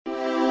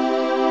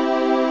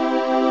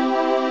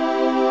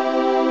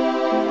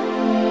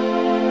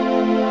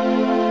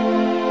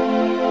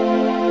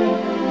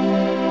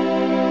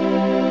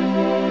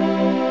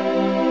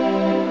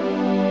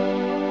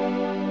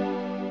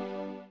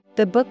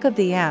The book of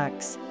the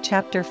Acts,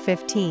 chapter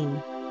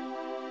 15.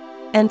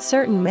 And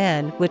certain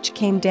men which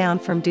came down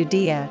from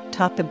Judea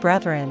taught the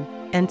brethren,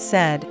 and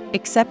said,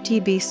 Except ye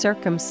be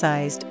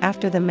circumcised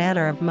after the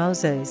manner of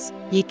Moses,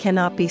 ye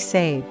cannot be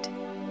saved.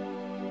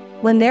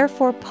 When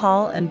therefore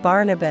Paul and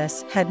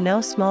Barnabas had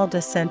no small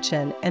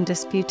dissension and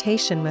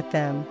disputation with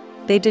them,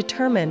 they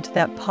determined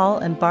that Paul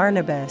and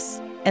Barnabas,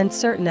 and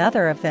certain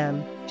other of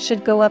them,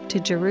 should go up to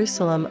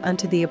Jerusalem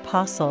unto the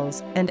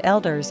apostles and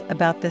elders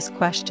about this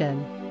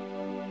question.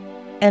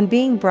 And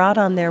being brought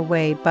on their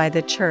way by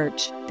the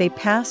church, they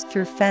passed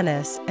through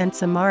Phenice and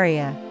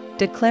Samaria,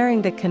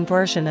 declaring the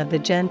conversion of the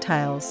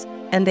Gentiles,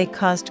 and they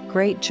caused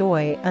great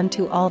joy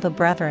unto all the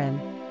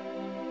brethren.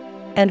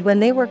 And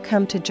when they were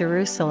come to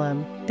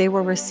Jerusalem, they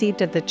were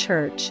received of the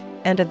church,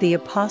 and of the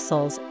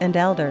apostles and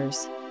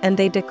elders, and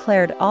they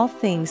declared all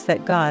things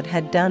that God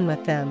had done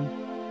with them.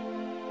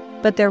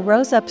 But there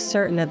rose up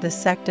certain of the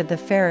sect of the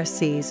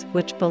Pharisees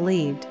which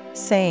believed,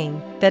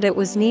 saying, that it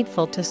was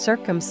needful to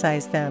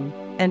circumcise them,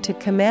 and to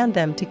command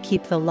them to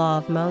keep the law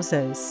of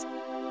Moses.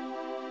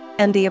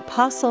 And the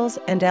apostles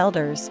and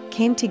elders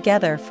came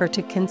together for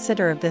to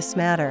consider of this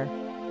matter.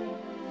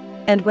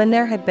 And when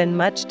there had been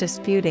much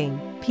disputing,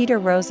 Peter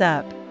rose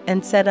up,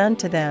 and said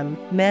unto them,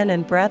 Men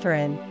and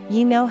brethren,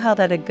 ye know how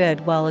that a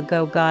good while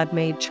ago God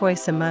made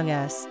choice among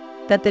us,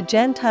 that the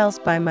Gentiles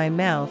by my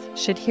mouth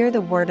should hear the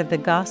word of the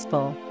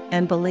gospel,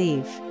 and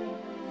believe.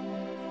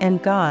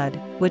 And God,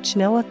 which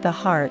knoweth the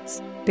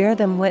hearts, bare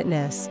them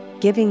witness,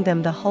 giving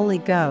them the Holy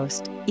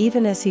Ghost,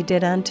 even as he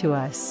did unto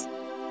us.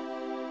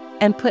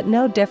 And put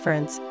no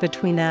difference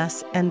between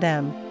us and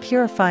them,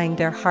 purifying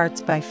their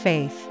hearts by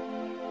faith.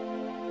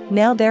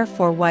 Now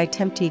therefore why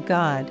tempt ye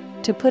God,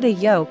 to put a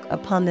yoke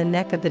upon the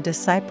neck of the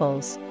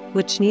disciples,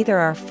 which neither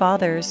our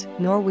fathers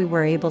nor we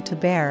were able to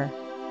bear?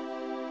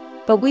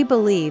 But we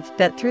believe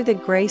that through the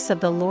grace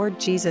of the Lord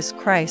Jesus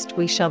Christ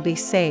we shall be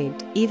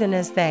saved, even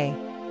as they.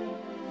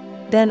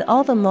 Then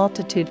all the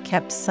multitude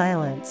kept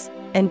silence,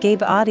 and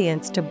gave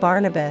audience to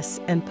Barnabas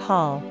and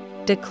Paul,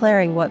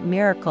 declaring what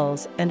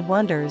miracles and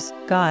wonders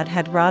God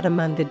had wrought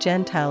among the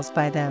Gentiles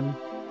by them.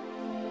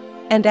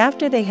 And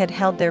after they had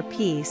held their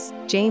peace,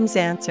 James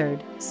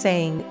answered,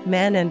 saying,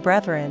 Men and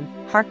brethren,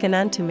 hearken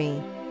unto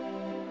me.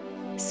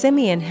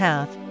 Simeon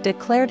hath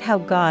declared how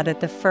God at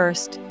the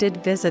first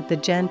did visit the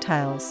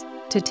Gentiles,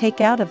 to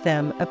take out of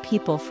them a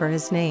people for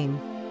his name.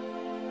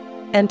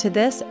 And to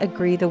this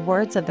agree the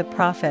words of the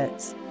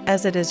prophets,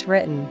 as it is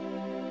written,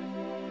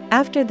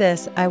 After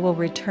this I will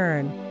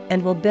return,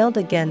 and will build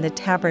again the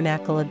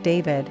tabernacle of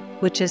David,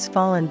 which is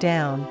fallen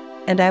down,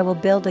 and I will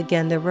build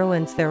again the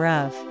ruins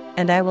thereof,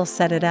 and I will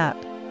set it up.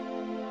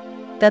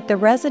 That the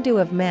residue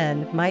of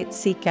men might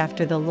seek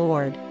after the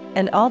Lord,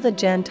 and all the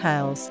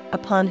Gentiles,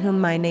 upon whom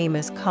my name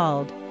is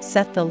called,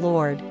 saith the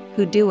Lord,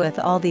 who doeth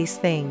all these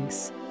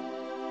things.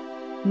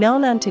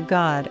 Known unto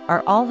God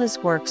are all his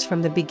works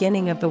from the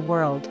beginning of the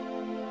world.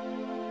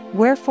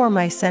 Wherefore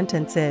my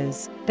sentence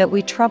is, that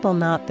we trouble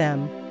not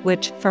them,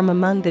 which from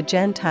among the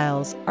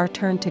Gentiles are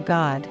turned to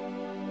God.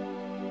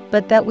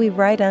 But that we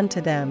write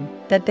unto them,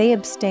 that they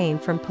abstain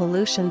from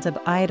pollutions of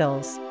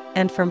idols,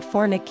 and from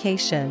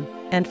fornication,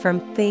 and from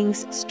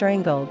things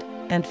strangled,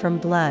 and from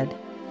blood.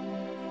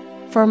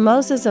 For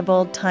Moses of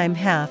old time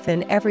hath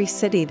in every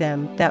city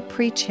them that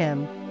preach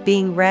him,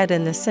 being read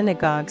in the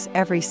synagogues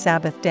every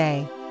Sabbath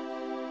day.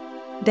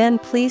 Then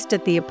pleased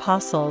it the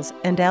apostles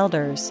and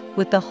elders,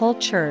 with the whole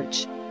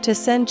church, to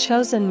send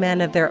chosen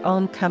men of their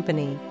own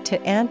company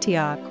to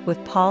Antioch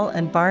with Paul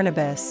and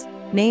Barnabas,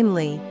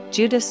 namely,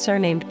 Judas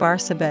surnamed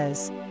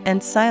Barsabas,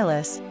 and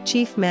Silas,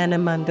 chief man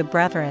among the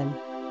brethren.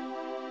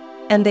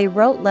 And they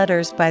wrote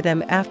letters by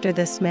them after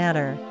this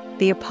manner,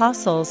 The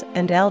apostles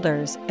and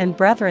elders and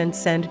brethren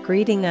send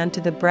greeting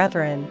unto the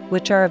brethren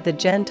which are of the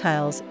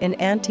Gentiles in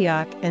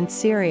Antioch and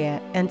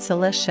Syria and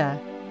Cilicia.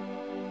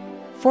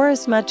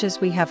 Forasmuch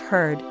as we have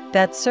heard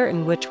that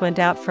certain which went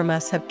out from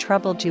us have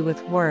troubled you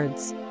with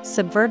words,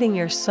 subverting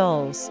your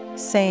souls,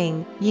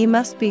 saying, Ye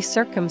must be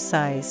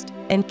circumcised,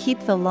 and keep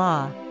the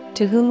law,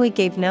 to whom we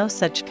gave no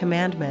such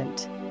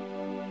commandment.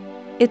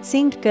 It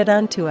seemed good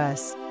unto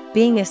us,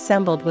 being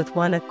assembled with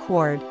one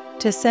accord,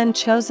 to send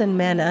chosen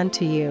men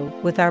unto you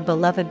with our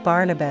beloved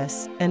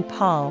Barnabas and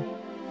Paul,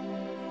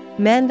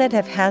 men that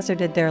have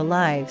hazarded their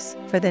lives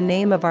for the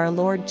name of our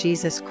Lord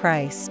Jesus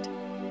Christ.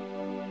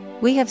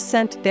 We have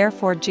sent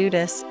therefore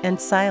Judas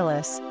and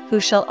Silas, who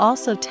shall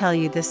also tell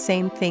you the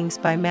same things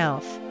by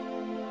mouth.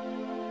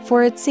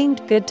 For it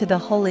seemed good to the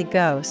Holy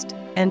Ghost,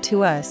 and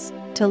to us,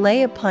 to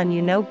lay upon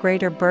you no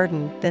greater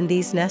burden than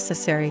these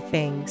necessary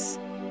things.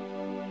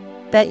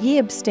 That ye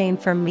abstain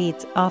from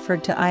meats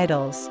offered to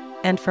idols,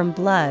 and from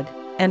blood,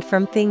 and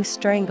from things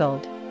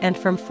strangled, and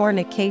from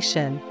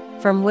fornication,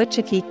 from which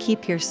if ye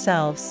keep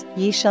yourselves,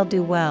 ye shall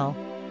do well.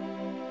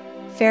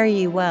 Fare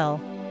ye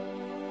well.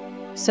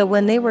 So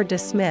when they were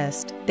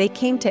dismissed, they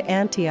came to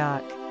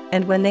Antioch,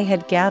 and when they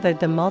had gathered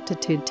the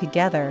multitude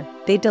together,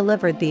 they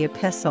delivered the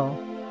epistle.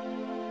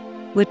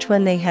 Which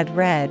when they had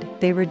read,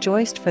 they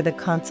rejoiced for the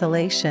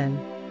consolation.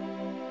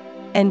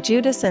 And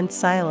Judas and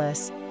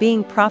Silas,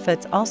 being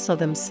prophets also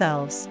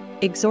themselves,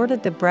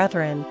 exhorted the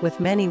brethren with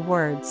many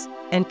words,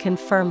 and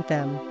confirmed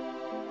them.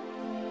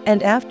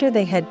 And after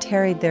they had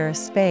tarried there a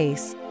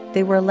space,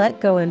 they were let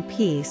go in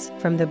peace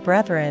from the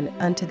brethren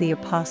unto the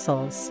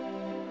apostles.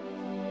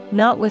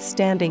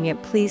 Notwithstanding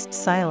it pleased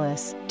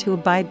Silas to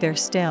abide there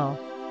still.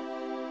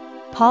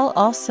 Paul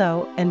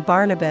also and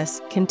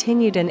Barnabas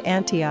continued in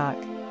Antioch,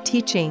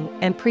 teaching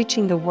and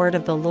preaching the word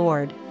of the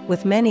Lord,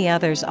 with many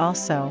others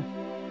also.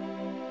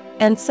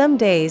 And some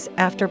days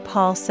after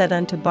Paul said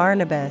unto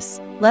Barnabas,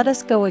 Let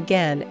us go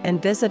again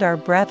and visit our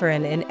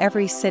brethren in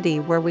every city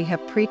where we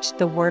have preached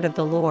the word of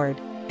the Lord,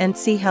 and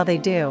see how they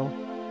do.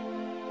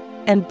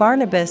 And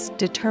Barnabas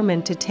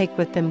determined to take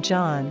with them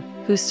John,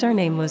 whose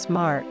surname was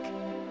Mark.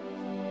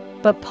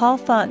 But Paul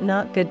thought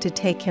not good to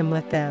take him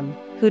with them,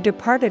 who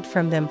departed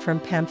from them from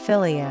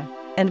Pamphylia,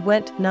 and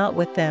went not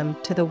with them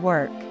to the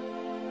work.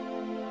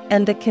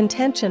 And the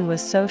contention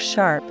was so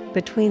sharp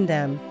between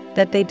them,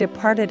 that they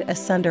departed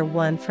asunder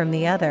one from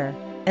the other,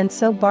 and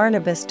so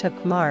Barnabas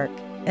took Mark,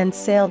 and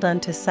sailed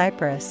unto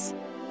Cyprus.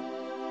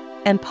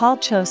 And Paul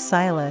chose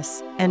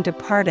Silas, and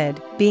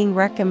departed, being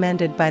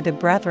recommended by the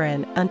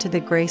brethren unto the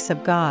grace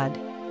of God.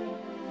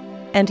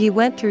 And he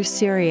went through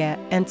Syria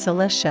and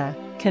Cilicia,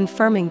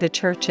 confirming the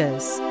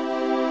churches.